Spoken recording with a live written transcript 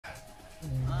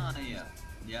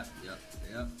Yeah.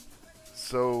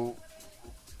 So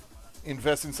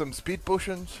invest in some speed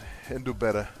potions and do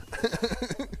better.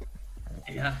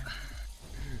 Yeah.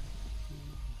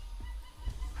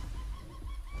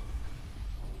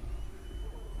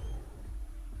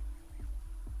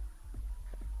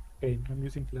 Okay, I'm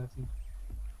using classy.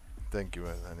 Thank you,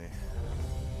 Anthony.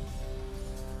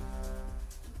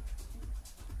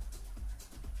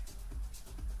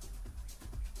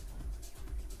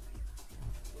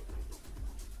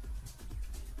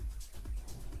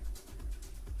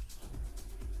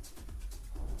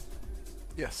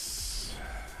 Yes.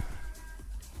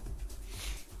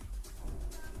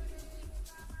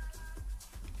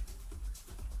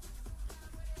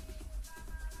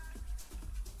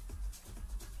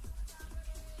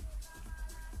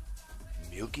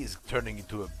 Milky is turning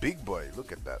into a big boy.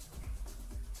 Look at that.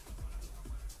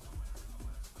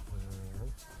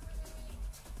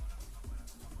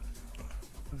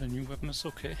 The new weapon is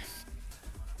okay.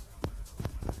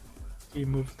 He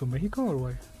moved to Mexico or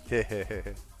why?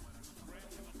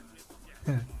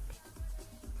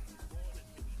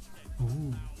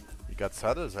 Ooh. You got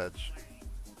Shadow's Edge.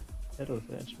 Shadow's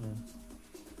Edge, man.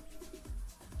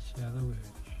 Shadow Edge.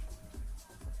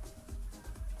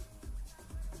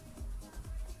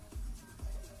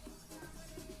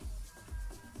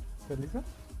 Lisa?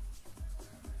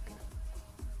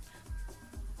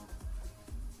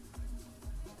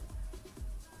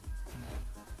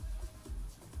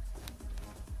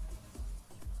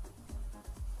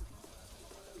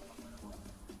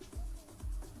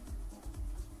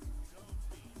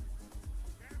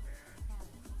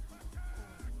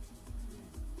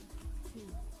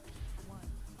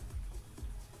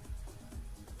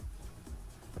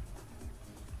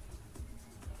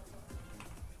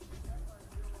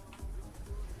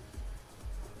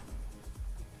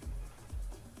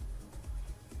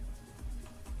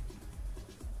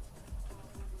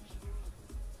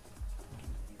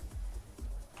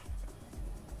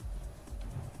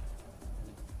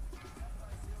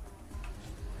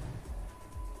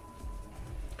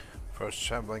 First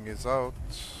shambling is out.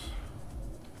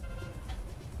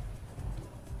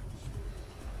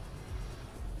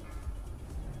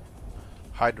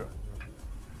 Hydra.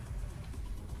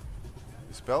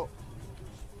 Spell.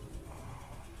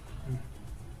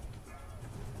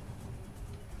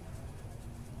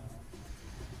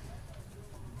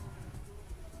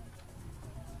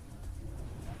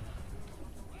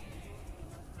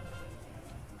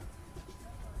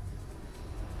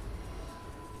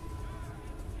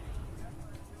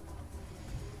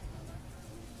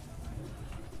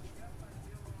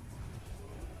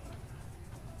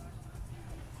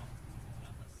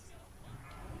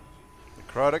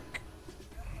 Necrotic.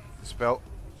 Spell.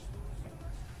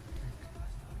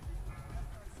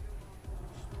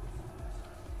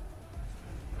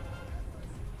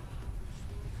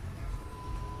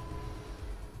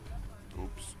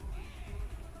 Oops.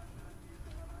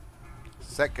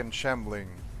 Second shambling.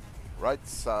 Right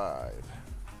side.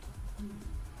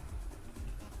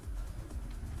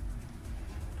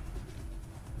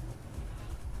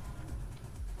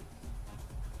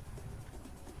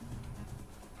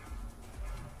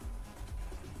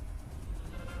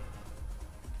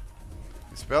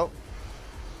 Spell.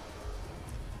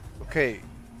 Okay,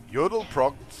 Yodel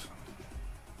procced.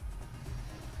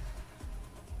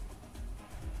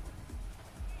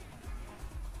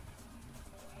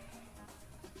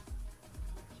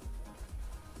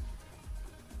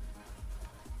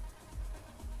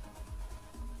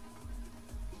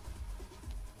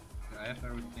 I have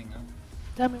everything now.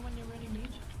 Tell me when you're ready, Leech.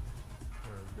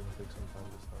 It's gonna take some time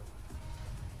this time.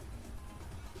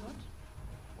 What?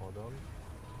 All done.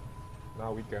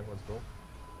 Now we can, let's go.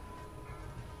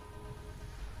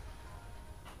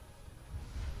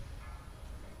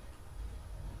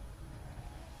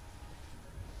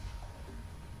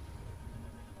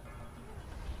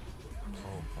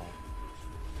 Oh, wow.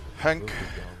 Hank. Good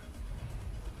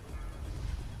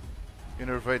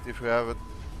down. Innervate if you have it.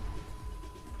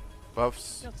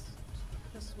 Buffs.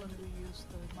 Just when we use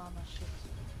the mana shit.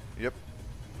 Yep.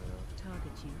 Yeah.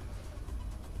 Target you.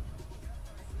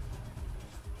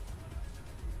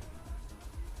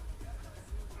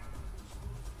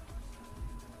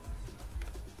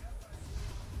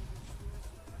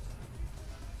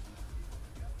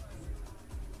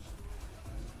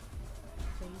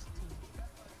 Phase 2.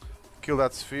 Kill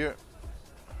that sphere.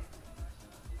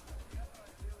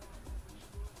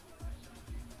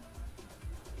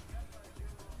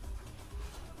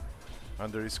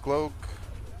 Under his cloak.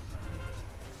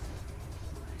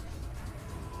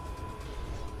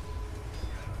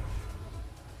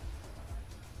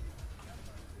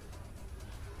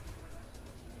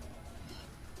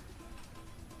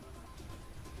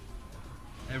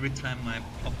 every time I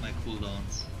pop my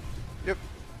cooldowns. Yep.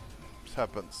 This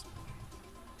happens.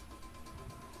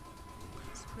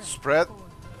 Spread. 4, 3,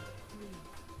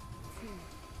 2,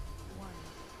 1.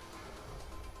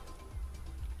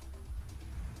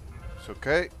 It's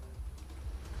okay.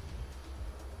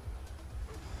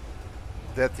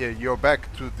 That, yeah, you're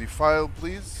back to the file,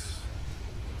 please.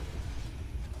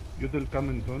 You will come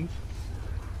in front.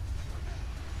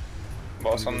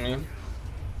 Boss on me.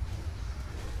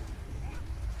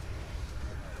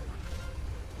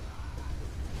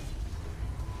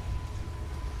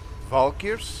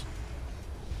 Valkyrs.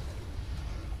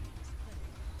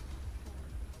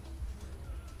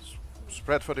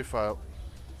 Spread for the file.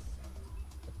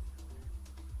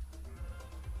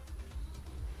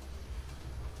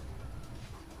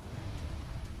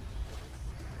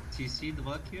 CC the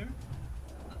work here.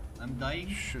 I'm dying.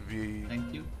 Should be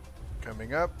Thank you.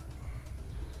 coming up.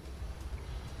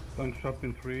 Punch up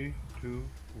in 3, 2,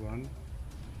 1.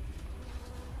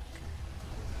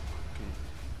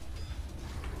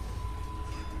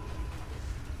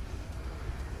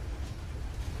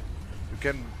 You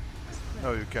can...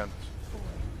 No, you can't.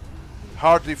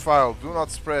 Hard defile. Do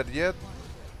not spread yet.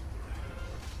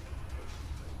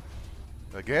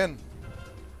 Again.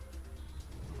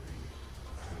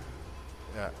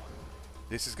 Yeah.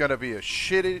 This is gonna be a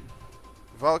shitty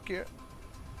Valkyr.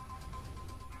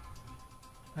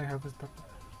 I have a stop.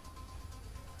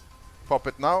 Pop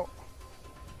it now.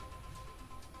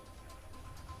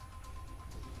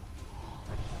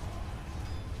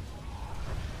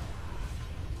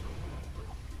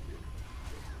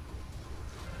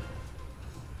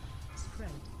 Spread.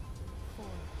 4,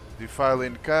 Defile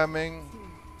incoming.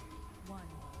 2, 1.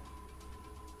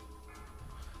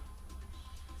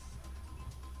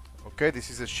 Okay, this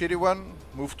is a shitty one.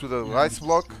 Move to the Yeah, ice I'm too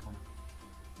block. slow.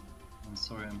 I'm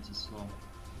sorry, I'm too slow.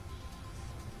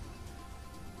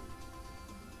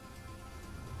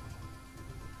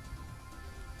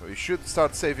 So you should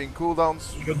start saving cooldowns.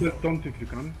 Shut the taunt if you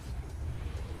can.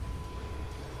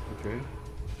 Okay.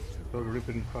 So rip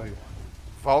in 5.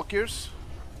 Valkyrs.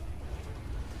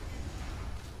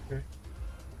 Okay.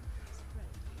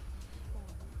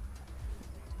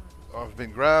 I've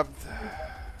been grabbed.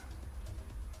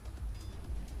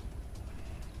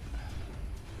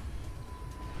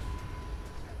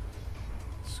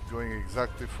 It's going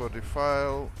exactly for the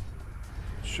file.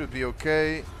 Should be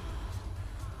okay.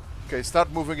 Okay,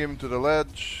 start moving him to the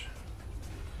ledge.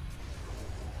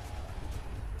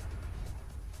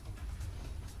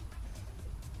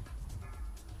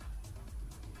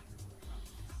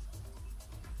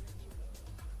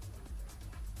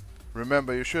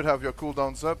 Remember, you should have your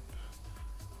cooldowns up.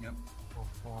 Yep. Oh,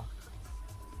 fuck.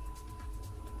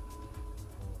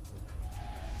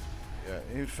 Yeah,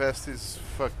 Infest is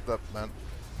fucked up, man.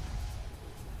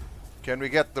 Can we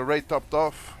get the raid topped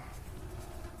off?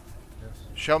 Yes.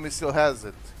 Shelmy still has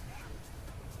it.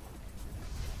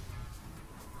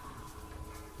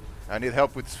 I need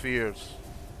help with spheres.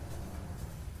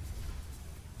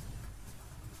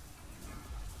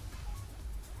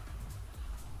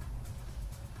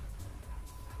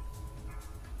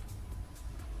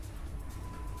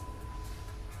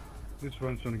 This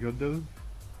one's on Gödel.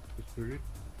 The spirit.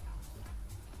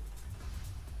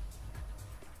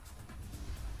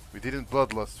 We didn't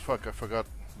bloodlust. Fuck, I forgot.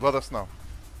 Bloodlust now.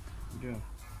 Yeah.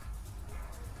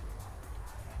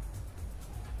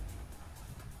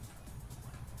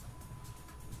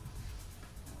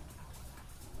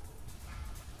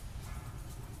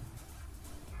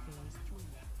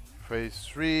 Phase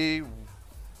 3.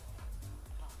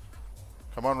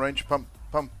 Come on, range. Pump,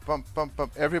 pump, pump, pump,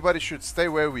 pump. Everybody should stay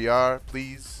where we are,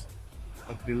 please.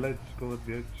 At the ledge, go at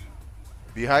the edge.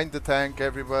 Behind the tank,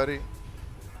 everybody.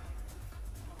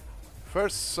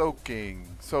 First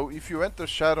soaking. So if you enter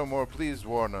Shadowmoor, please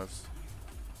warn us.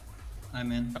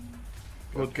 I'm in.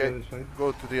 Go Okay. to the other side.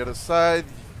 Go to the other side.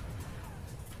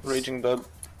 Raging dead.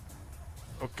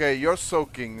 Okay, you're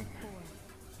soaking. 4,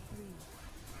 3,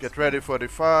 Get ready for the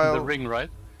file. The ring, right?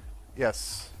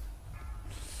 Yes.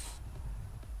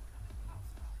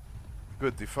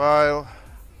 Good defile.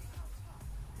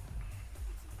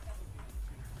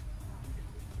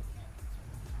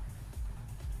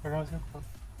 Where was it? Oh,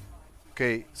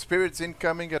 Okay, spirits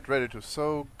incoming, get ready to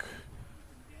soak.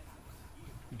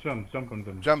 Jump on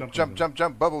them. Jump, on jump, them. jump,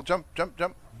 jump, bubble, jump, jump,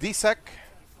 jump. Desec.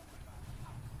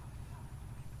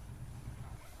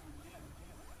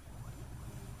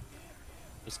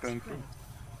 Just going through.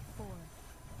 4,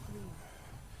 3,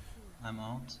 I'm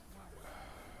out.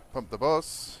 Pump the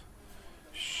boss.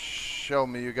 Show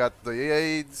me you got the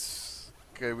aids.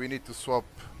 Okay, we need to swap.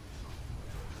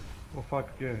 Oh fuck,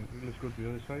 yeah. Let's go to the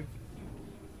other side.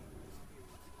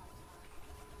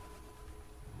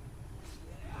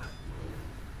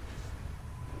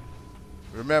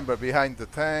 Remember, behind the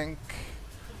tank.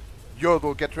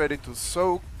 Yodel, get ready to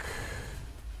soak.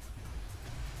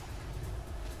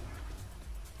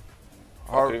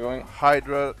 Okay, going.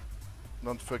 Hydra,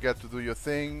 don't forget to do your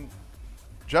thing.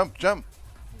 Jump, jump.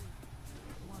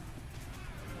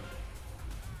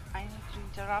 I need to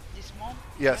interrupt this mob.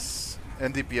 Yes,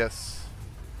 and DPS.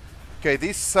 Okay,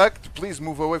 this sucked. Please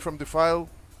move away from the file.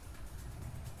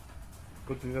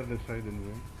 Go to the other side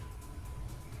anyway.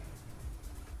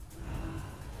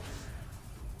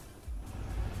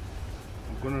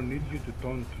 I'm gonna need you to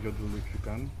taunt Yodel if you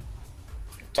can.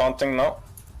 Taunting now.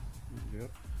 Yep.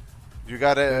 You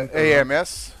got a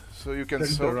AMS, so you can Turn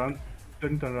it soak. around.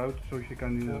 Turn it around so she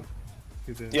can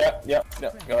hit it. Yeah,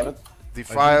 got it.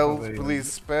 Defile, have a-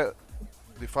 please spare.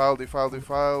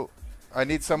 Defile. I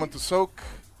need someone to soak.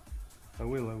 I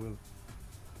will.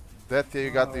 That you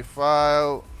got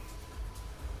defile.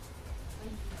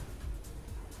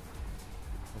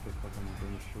 What the fuck am I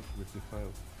gonna shoot with the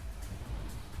file?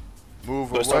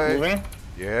 Move Do I start away. moving?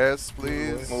 Yes,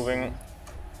 please. Moving.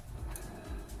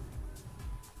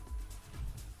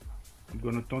 I'm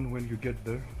gonna taunt when you get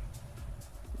there.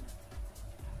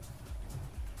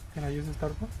 Can I use the Star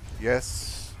Bomb?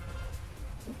 Yes.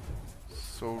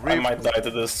 So I Reap. might die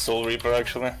to this Soul Reaper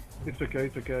actually. It's okay,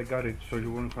 I got it, so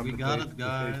you won't have We to got pay it, to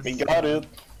guys. save. We got it.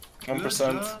 Good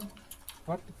 1%. job.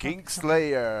 What the fuck?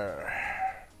 Kingslayer.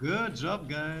 Good job,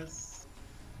 guys.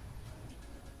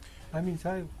 I'm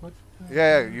inside. What?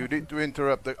 Yeah, you need to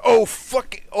interrupt the. Oh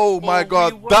fuck! Oh my we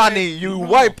God, wiped. Danny, you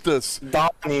wiped us.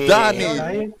 Donnie! Danny,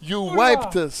 Dying? you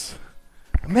wiped us.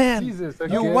 Man, Jesus, you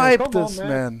again. wiped Come on, us, man.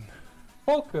 man.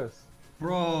 Focus.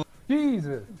 Bro,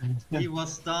 Jesus. he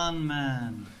was done,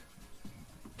 man.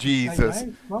 Jesus,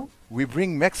 No? we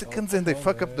bring Mexicans and they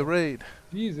fuck up the raid.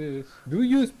 Jesus. Do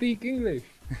you speak English?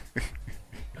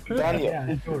 Danny,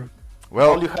 Yeah, sure. all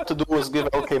Well, you had to do was give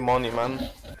LK money, man.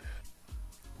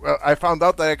 well, I found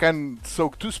out that I can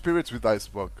soak 2 spirits with ice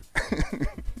block.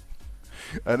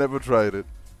 I never tried it.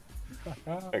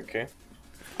 Okay.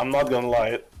 I'm not gonna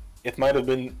lie, it might have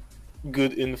been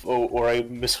good info, or I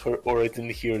misheard, or I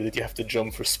didn't hear that you have to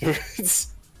jump for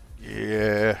spirits.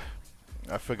 Yeah,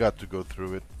 I forgot to go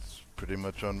through it. It's pretty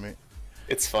much on me.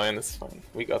 It's fine.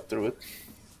 We got through it.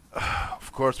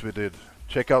 Of course we did.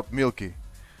 Check out Milky.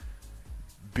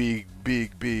 Big.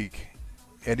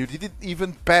 And you didn't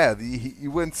even pad. He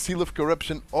went Seal of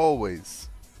Corruption always.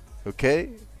 Okay?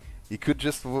 He could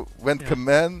just went Yeah.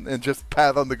 command and just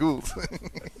pad on the ghouls.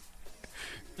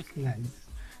 Nice.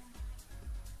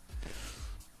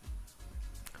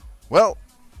 Well,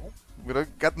 we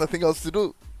don't got nothing else to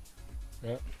do.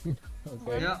 Yeah.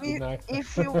 Okay. Yeah. Good night.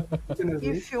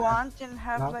 If you want and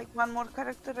have No. like one more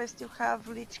character, I still have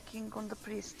Lich King on the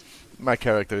priest. My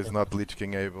character is not Lich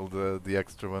King able, the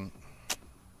extra one.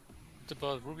 What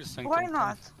about Ruby Sanctum? Why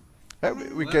not? We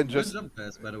Well, can good just... job,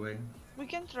 guys, by the way. We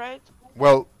can try it.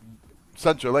 Well,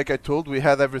 Sancho, like I told, we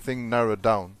had everything narrowed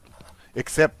down.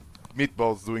 Except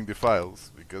Meatballs doing the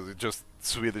files, because it just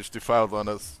Swedish defiled on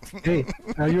us. Hey,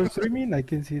 are you streaming? I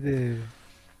can see the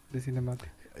cinematic.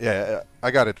 Yeah,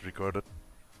 I got it recorded.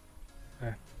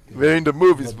 Yeah. We're in the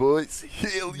movies, boys.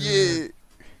 Hell yeah!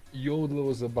 Yodel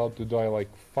was about to die like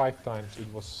 5 times.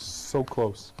 It was so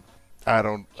close. I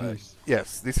don't. Jeez.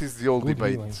 Yes, this is the old Good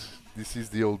debate. healing. This is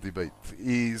the old debate.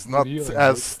 He's not healing,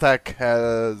 as right? stack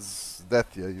as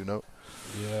Deathia, you know.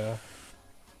 Yeah.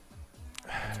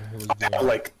 He was I doing- have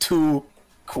like 2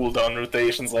 cooldown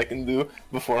rotations I can do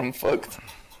before I'm fucked.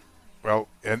 Well,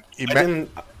 and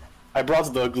I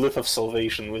brought the Glyph of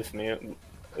Salvation with me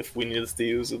if we needed to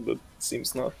use it, but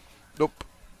seems not. nope.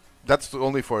 That's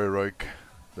only for heroic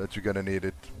that you're gonna need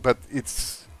it. But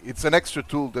it's an extra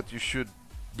tool that you should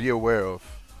be aware of.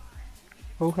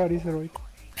 Oh, how is heroic?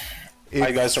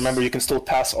 Hi guys, remember you can still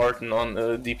pass Arton on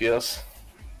DPS.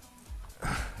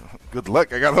 Good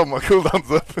luck, I got all my cooldowns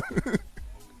up.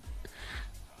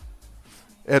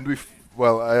 And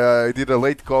I did a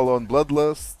late call on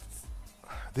Bloodlust.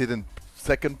 Didn't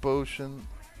second potion.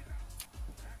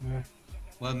 Yeah.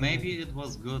 Well, maybe it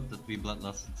was good that we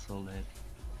bloodlusted so late.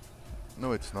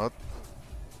 No, it's not.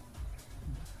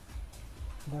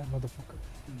 Bad motherfucker.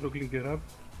 Brooklyn, get up.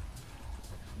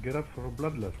 Get up for a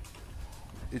bloodlust.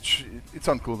 It's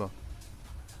on cooldown.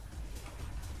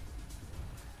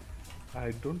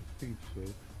 I don't think so.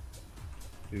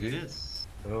 It is.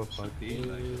 Oh fuck. Should be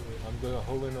like. I'm gonna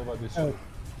hold in over this. Oh,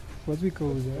 what we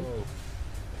call that? Oh.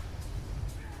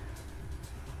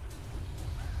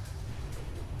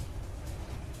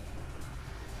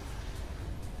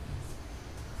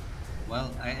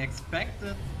 Well, I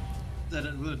expected that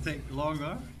it will take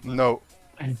longer. No.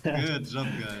 Good job,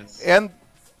 guys. And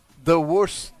the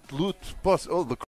worst loot possible. Oh, the